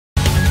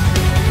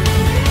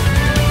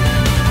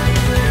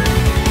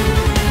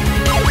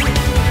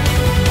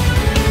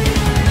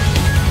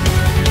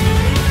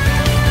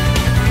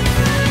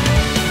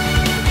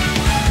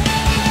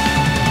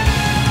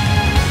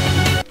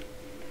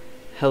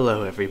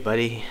Hello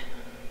everybody,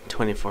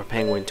 24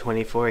 Penguin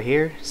 24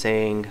 here,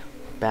 saying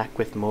back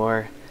with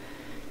more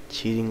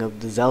cheating of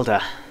the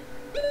Zelda.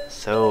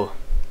 So,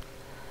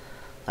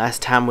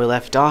 last time we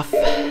left off,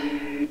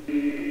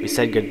 we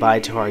said goodbye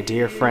to our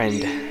dear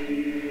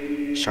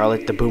friend,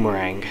 Charlotte the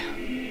Boomerang.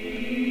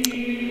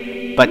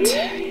 But,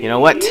 you know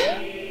what?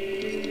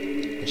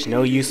 There's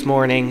no use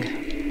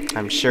mourning.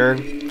 I'm sure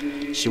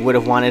she would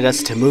have wanted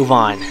us to move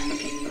on.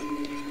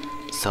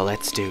 So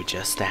let's do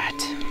just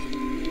that.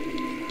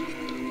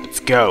 Let's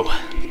go.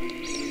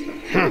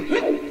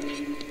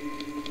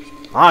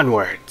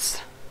 Onwards.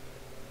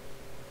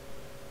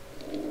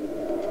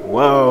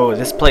 Whoa,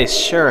 this place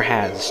sure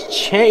has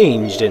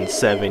changed in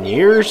 7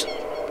 years.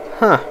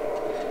 Huh.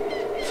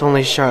 If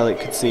only Charlotte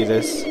could see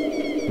this.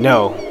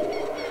 No.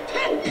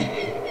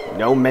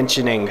 No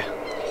mentioning.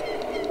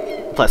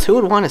 Plus, who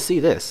would want to see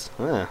this?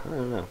 I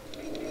don't know.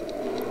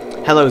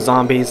 Hello,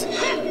 zombies.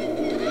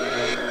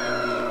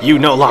 You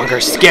no longer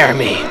scare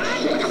me.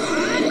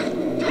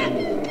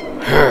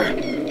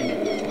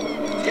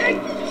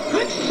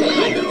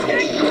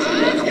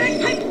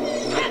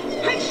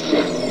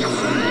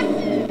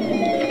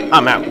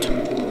 I'm out.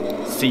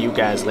 See you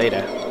guys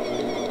later.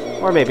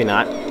 Or maybe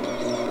not.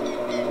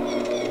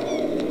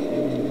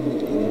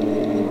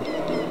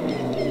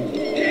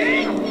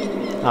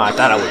 Oh, I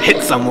thought I would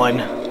hit someone.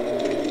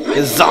 There's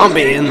a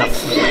zombie in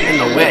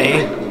the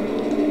way.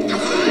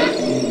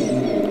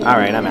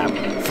 Alright, I'm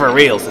out. For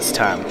reals this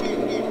time.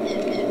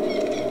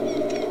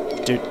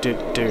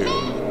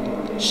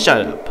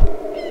 Shut up.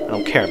 I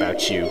don't care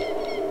about you.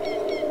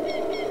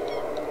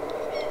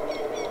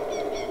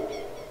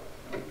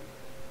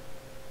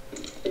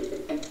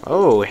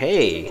 Oh,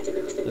 hey.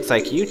 Looks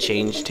like you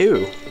changed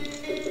too.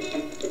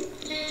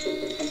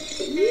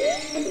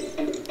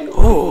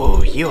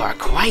 Oh, you are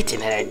quite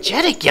an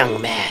energetic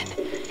young man.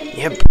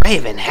 You're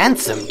brave and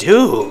handsome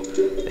too.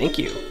 Thank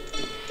you.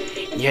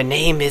 Your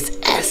name is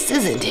S,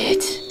 isn't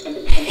it?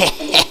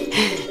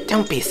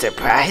 Don't be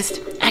surprised.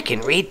 I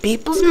can read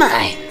people's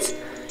minds.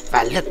 If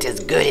I looked as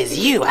good as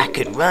you, I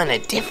could run a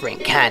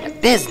different kind of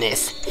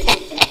business.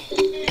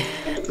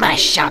 My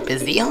shop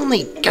is the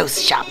only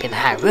ghost shop in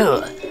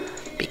Hyrule.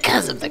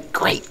 Because of the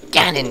great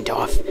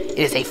Ganondorf, it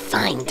is a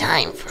fine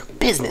time for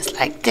business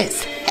like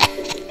this.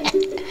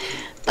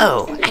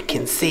 Oh, I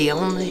can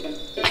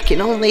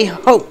only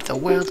hope the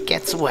world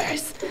gets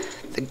worse.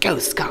 The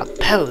ghosts called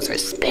Poes are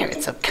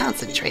spirits of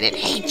concentrated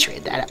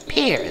hatred that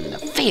appear in the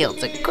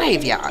fields and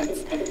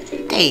graveyards.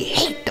 They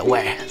hate the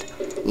world.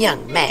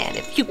 Young man,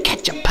 if you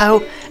catch a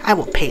Poe, I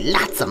will pay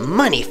lots of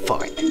money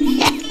for it.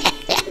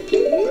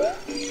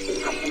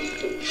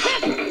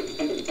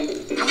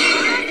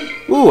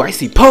 Ooh, I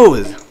see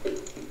Poes.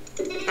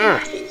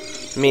 I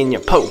mean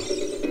your Poe.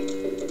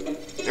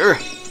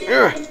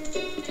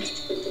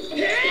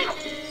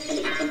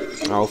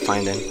 Oh,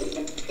 fine then.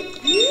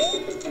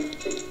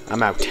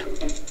 I'm out.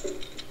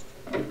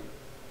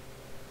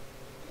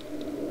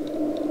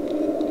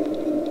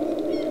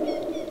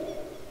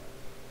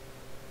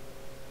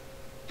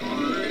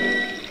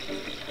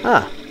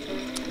 Huh.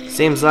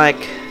 Seems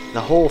like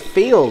the whole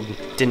field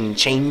didn't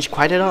change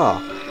quite at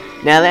all.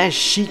 Now that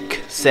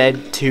Sheik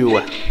said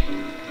to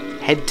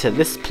head to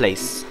this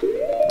place.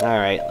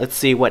 Alright, let's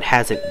see what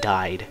hasn't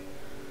died.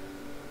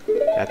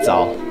 That's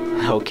all.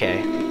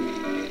 Okay.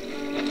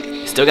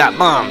 Still got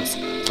bombs.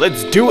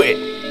 Let's do it!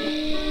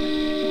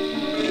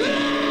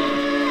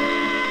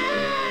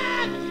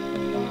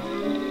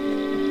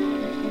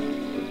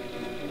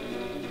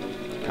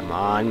 Come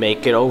on,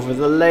 make it over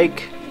the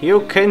lake.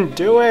 You can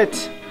do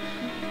it!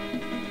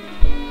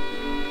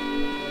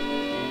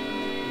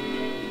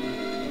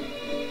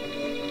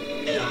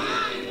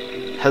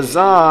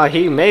 Huzzah!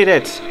 He made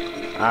it!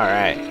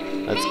 Alright,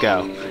 let's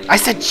go. I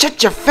said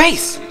shut your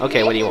face!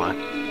 Okay, what do you want?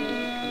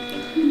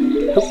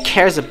 Who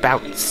cares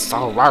about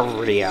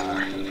sorority?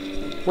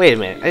 Wait a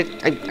minute.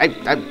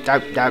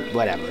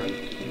 Whatever.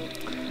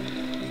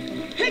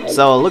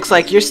 So, it looks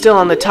like you're still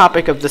on the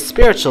topic of the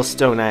spiritual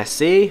stone, I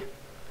see.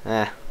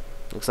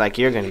 Looks like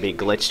you're gonna be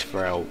glitched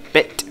for a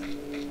bit.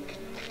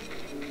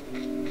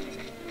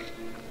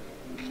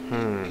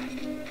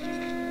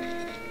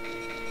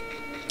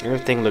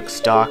 Everything looks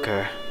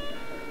darker.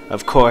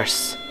 Of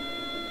course,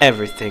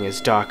 everything is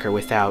darker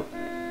without...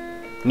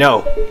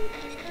 No.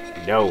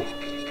 No.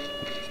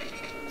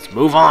 Let's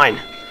move on.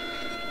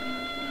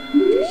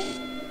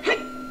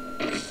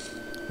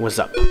 What's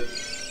up?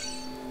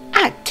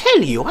 I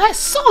tell you, I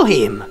saw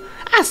him.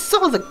 I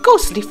saw the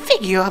ghostly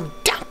figure of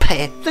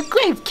Dumphead, the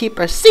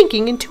gravekeeper,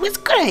 sinking into his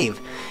grave.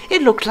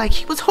 It looked like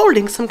he was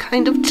holding some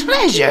kind of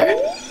treasure.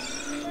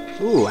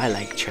 Ooh, I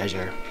like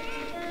treasure.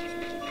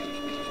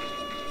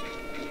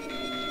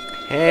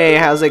 Hey,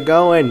 how's it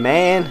going,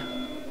 man?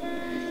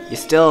 You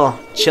still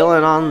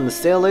chilling on the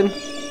ceiling?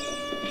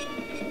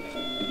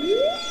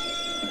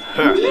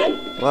 Huh.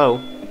 Whoa.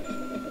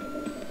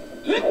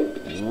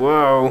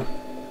 Whoa.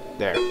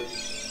 There.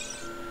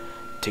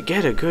 To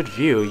get a good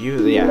view,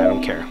 yeah, I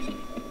don't care.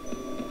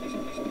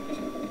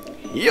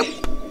 Yep.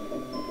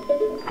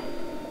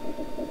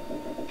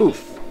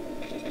 Oof.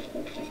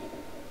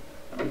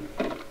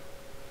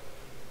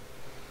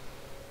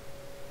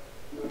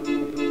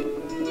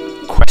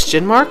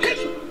 Question mark?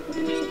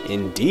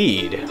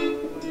 Indeed.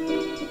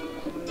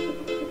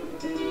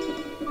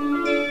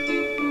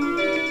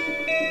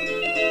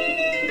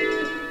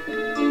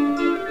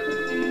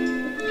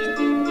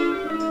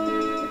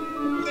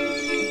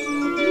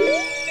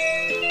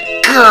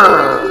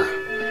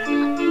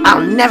 Grrr!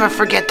 I'll never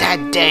forget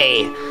that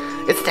day.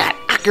 It's that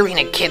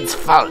Ocarina kid's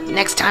fault.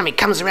 Next time he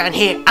comes around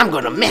here, I'm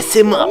gonna mess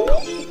him up.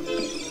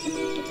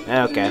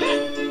 Okay.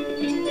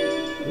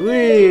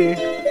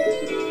 Whee!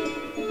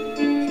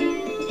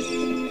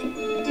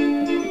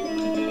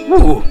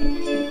 Ooh!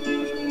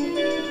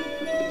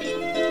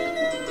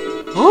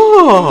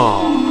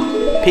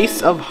 Oh!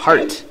 Piece of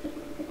heart.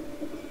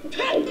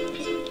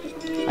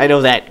 I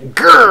know that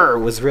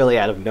grrr was really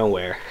out of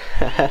nowhere.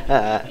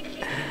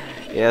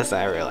 Yes,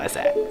 I realize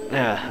that.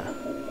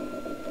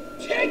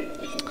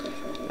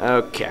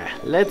 Okay,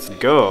 let's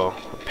go.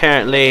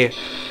 Apparently,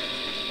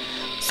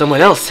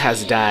 someone else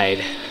has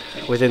died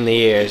within the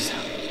years.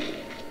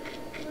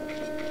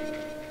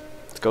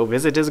 Let's go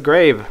visit his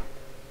grave.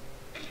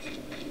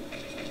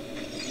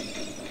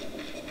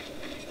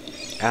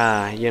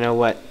 You know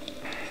what?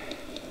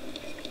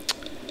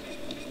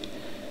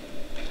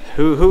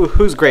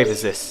 Whose grave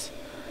is this?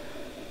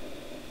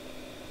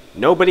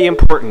 Nobody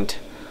important.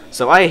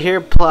 So I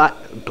hereby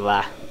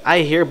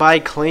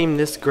claim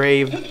this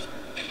grave,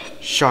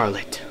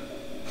 Charlotte.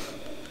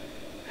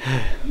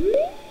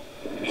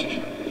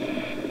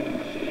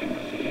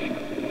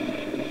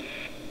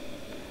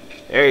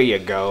 There you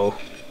go.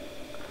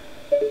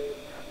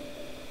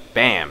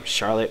 Bam,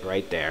 Charlotte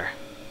right there.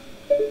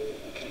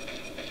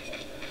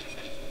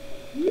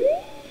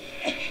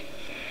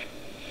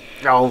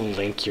 Oh,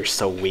 Link, you're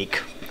so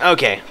weak.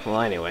 Okay, well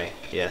anyway,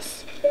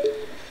 yes.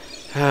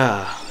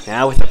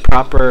 Now with a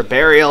proper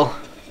burial,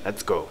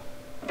 let's go.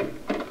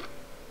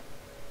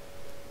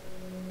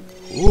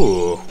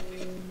 Ooh.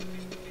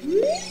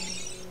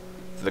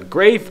 The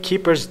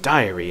Gravekeeper's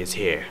diary is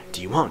here.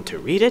 Do you want to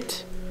read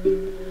it?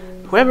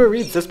 Whoever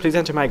reads this, please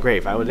enter my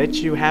grave. I will let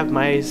you have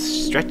my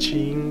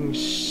shrinking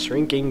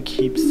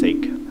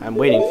keepsake. I'm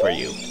waiting for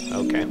you.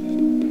 Okay.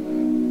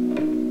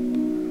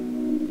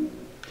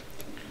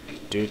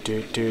 Do.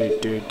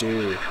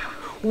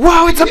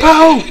 Whoa, it's a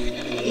Poe!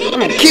 I'm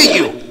gonna kill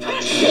you!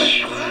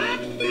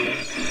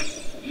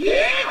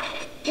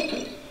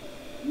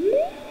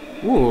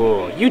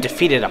 Ooh, you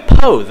defeated a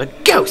Poe, the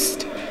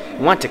ghost!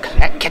 You want to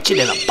catch it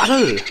in a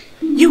bottle?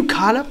 You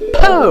caught a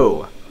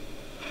Poe!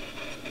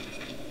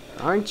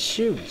 Aren't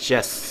you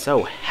just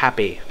so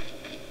happy?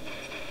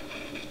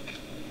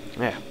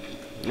 Yeah.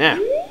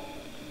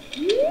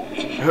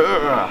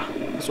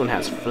 This one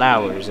has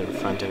flowers in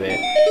front of it.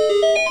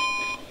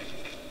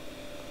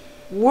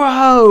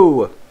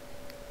 Whoa!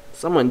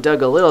 Someone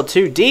dug a little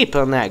too deep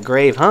on that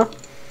grave, huh?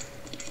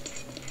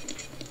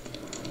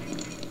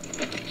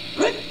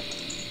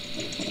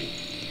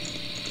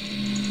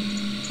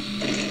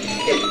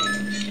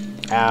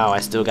 Ow, I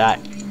still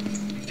got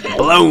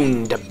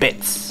blown to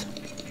bits.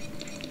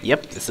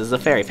 Yep, this is a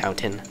fairy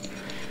fountain.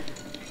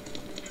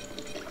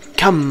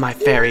 Come, my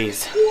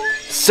fairies.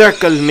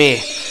 Circle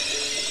me.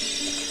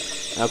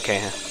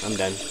 Okay, I'm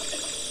done.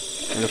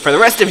 And for the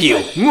rest of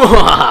you,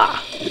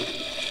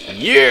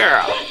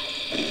 yeah!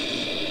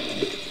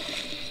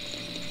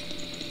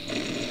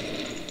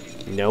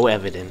 No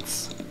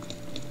evidence.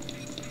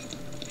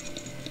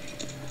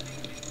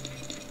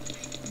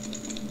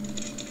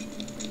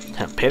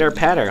 Pitter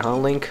patter, huh,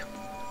 Link?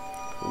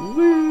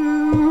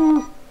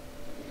 Woo!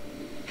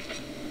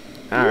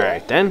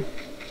 Alright then.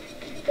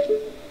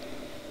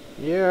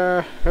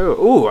 Yeah.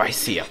 Oh, I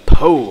see a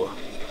Poe.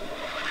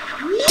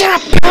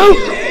 That Poe!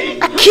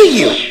 I kill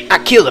you! I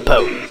kill the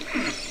Poe.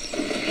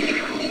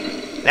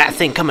 That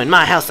thing come in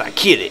my house, I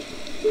kill it.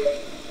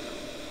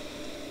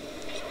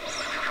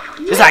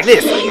 It's like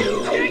this.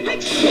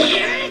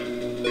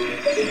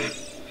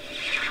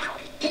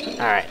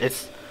 Alright,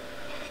 let's...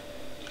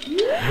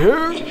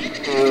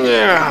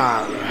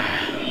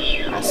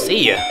 I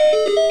see you.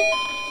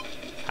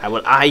 I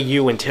will eye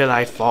you until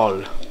I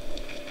fall.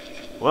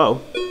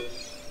 Whoa.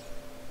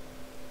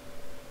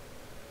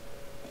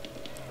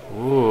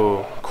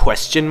 Ooh,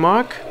 question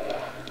mark?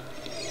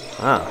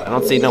 Oh, I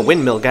don't see no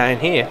windmill guy in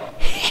here.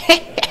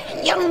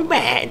 Young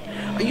man,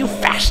 are you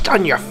fast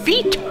on your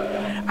feet?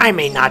 I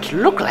may not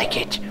look like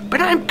it, but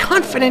I'm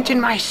confident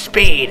in my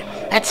speed.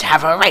 Let's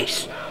have a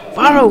race.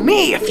 Follow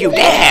me if you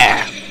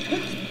dare.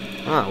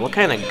 Oh, what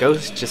kind of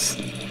ghost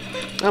just...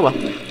 Oh well.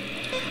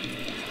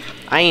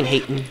 I ain't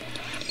hating.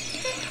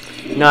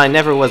 No, I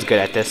never was good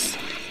at this.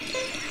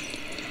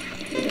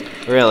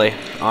 Really,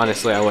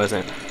 honestly, I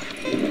wasn't.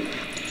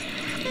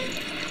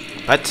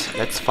 But,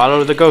 let's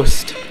follow the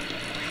ghost.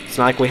 It's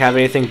not like we have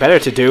anything better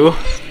to do,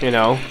 you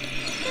know.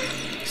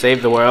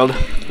 Save the world.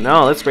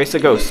 No, let's race a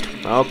ghost.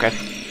 Okay.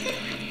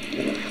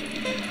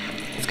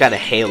 It's got a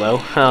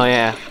halo. Oh,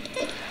 yeah.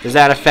 Is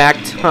that a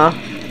fact, huh?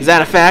 Is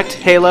that a fact?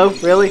 Halo?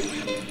 Really?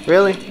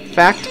 Really?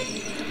 Fact?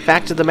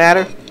 Fact of the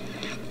matter?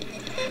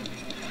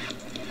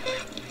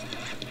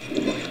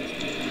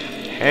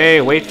 Hey,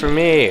 wait for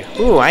me.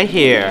 Ooh, I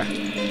hear.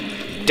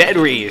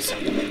 Deadries.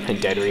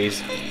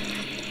 Deadries.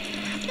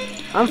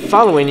 I'm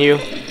following you.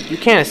 You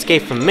can't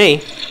escape from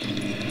me.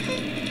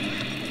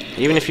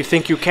 Even if you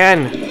think you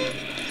can,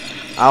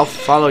 I'll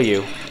follow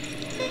you.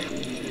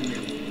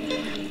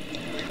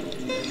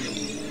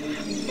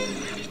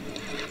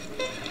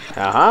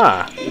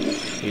 Aha!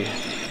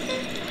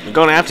 You're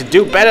gonna have to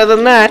do better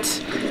than that,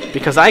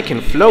 because I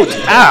can float.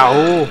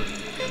 Ow!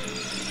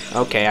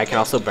 Okay, I can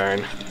also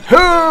burn.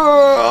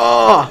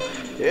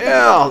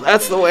 Yeah,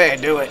 that's the way I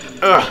do it.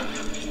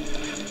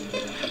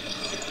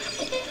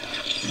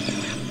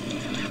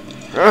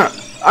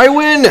 I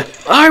win!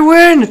 I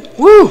win!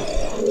 Woo!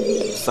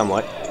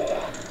 Somewhat.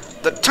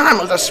 The time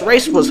of this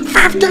race was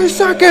 50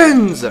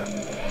 seconds!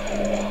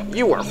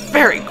 You were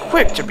very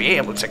quick to be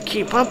able to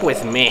keep up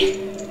with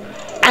me.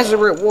 As a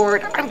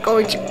reward, I'm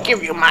going to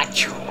give you my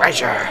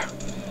treasure.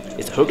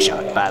 It's a hook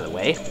shot, by the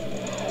way.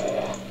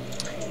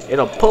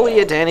 It'll pull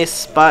you to any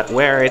spot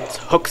where its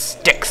hook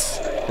sticks.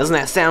 Doesn't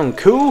that sound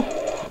cool?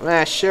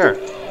 Sure.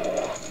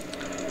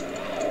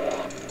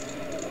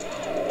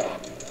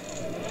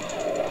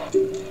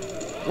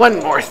 One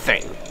more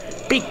thing.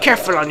 Be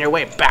careful on your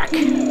way back.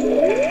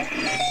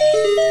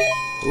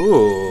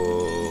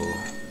 Ooh.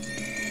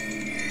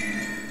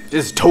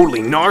 This is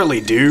totally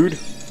gnarly, dude.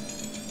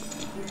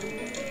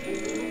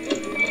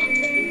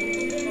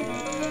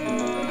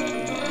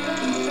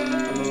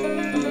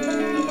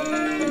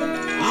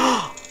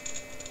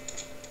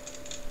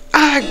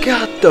 I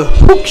got the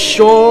hook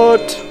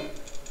shot!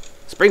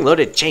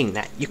 Spring-loaded chain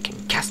that you can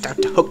cast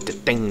out to hook to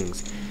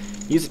things.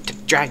 Use it to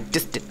drag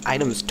distant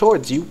items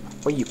towards you,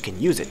 or you can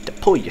use it to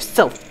pull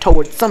yourself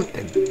towards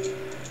something.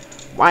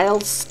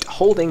 Whilst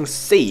holding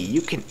C,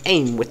 you can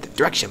aim with the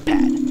direction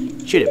pad.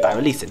 Shoot it by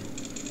releasing.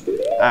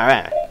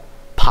 Alright,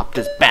 pop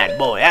this bad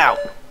boy out.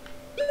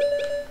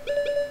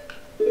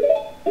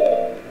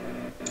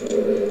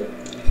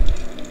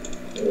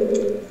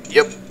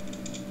 Yep.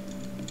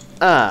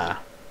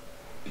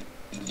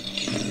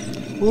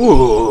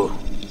 Ooh.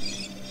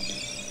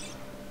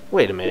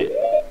 Wait a minute.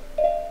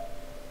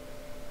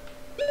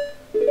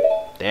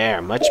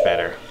 There, much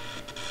better.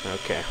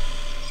 Okay.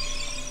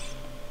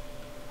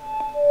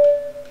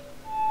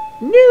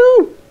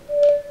 No!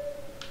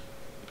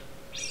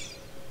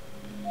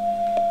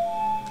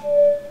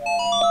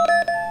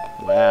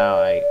 Wow,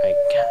 I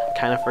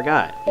kind of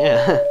forgot.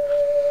 Yeah.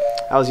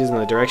 I was using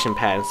the direction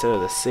pad instead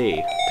of the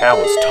C. That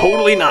was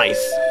totally nice!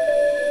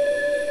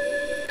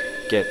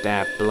 Get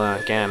that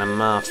block out of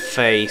my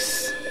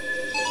face.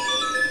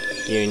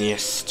 You and your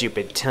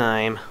stupid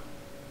time.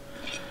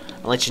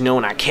 I'll let you know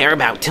when I care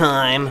about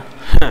time.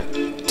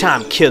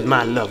 Time killed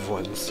my loved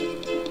ones.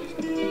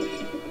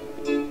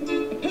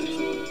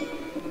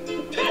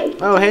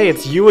 Oh hey,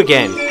 it's you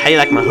again. How you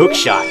like my hook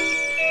shot?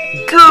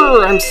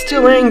 Grr, I'm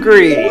still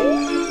angry.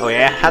 Oh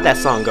yeah? How'd that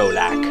song go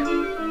like?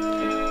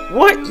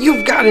 What?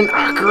 You've got an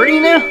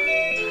ocarina?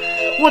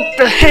 What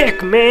the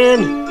heck,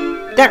 man?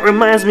 That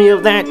reminds me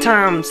of that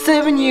time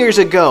 7 years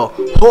ago.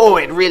 Oh,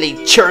 it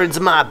really churns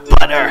my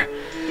butter.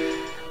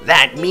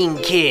 That mean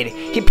kid,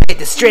 he played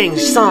the strange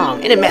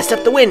song and it messed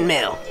up the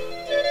windmill.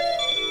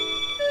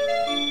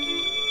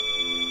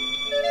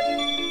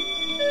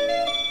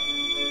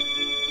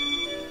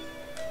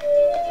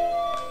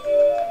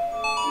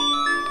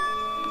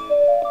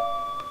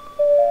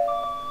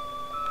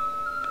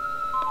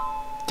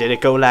 Did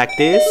it go like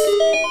this?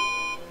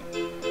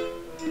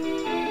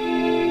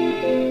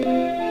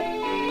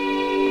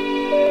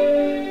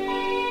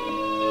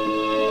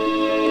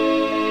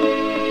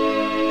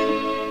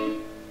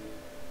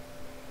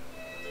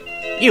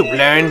 You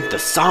learned the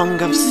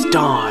Song of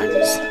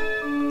Stars.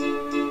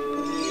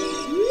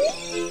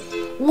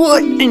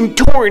 What in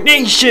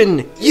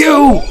tornation?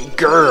 You!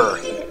 Grr!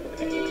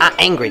 I'm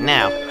angry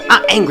now.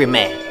 I'm angry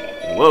man.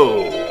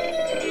 Whoa.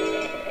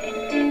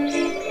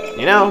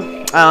 You know,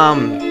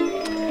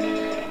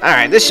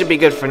 alright, this should be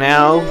good for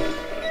now.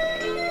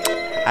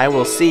 I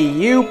will see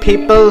you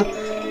people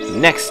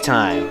next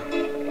time.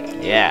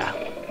 Yeah.